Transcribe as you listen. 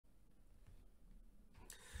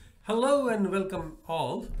Hello and welcome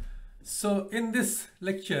all. So in this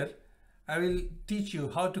lecture, I will teach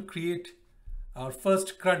you how to create our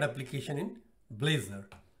first CRUD application in Blazor.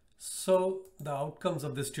 So the outcomes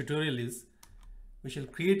of this tutorial is we shall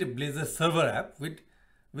create a Blazor server app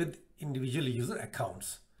with individual user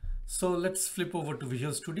accounts. So let's flip over to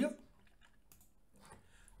Visual Studio.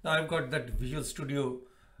 Now I've got that Visual Studio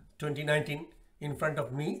 2019 in front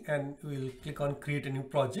of me and we'll click on create a new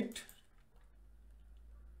project.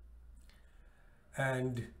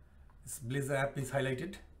 And this Blazor app is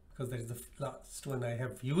highlighted because that is the last one I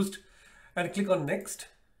have used, and click on next,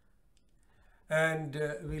 and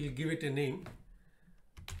we'll give it a name,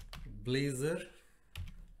 Blazor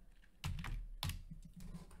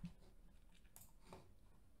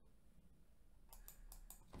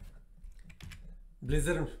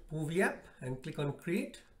movie app, and click on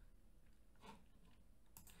create.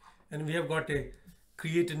 And we have got a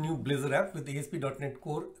create a new Blazor app with ASP.NET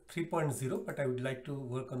Core 3.0, but I would like to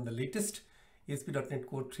work on the latest ASP.NET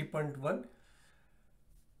Core 3.1,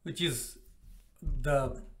 which is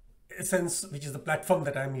the essence, which is the platform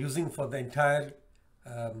that I'm using for the entire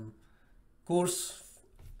course,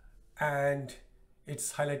 and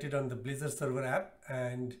it's highlighted on the Blazor server app,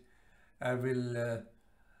 and I will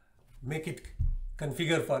make it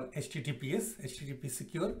configure for HTTP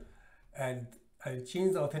secure, and I'll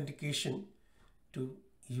change the authentication to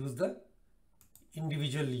use the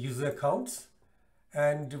individual user accounts,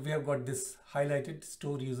 and we have got this highlighted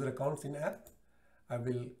store user accounts in app. I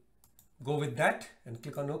will go with that and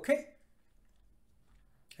click on OK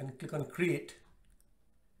and click on create,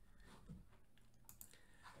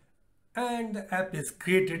 and the app is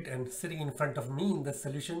created and sitting in front of me in the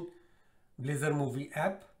solution Blazor movie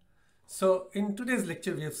app. So in today's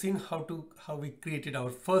lecture we have seen how we created our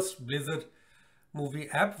first Blazor movie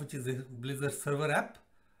app, which is a Blazor server app,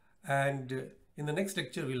 and in the next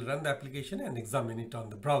lecture we'll run the application and examine it on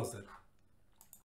the browser.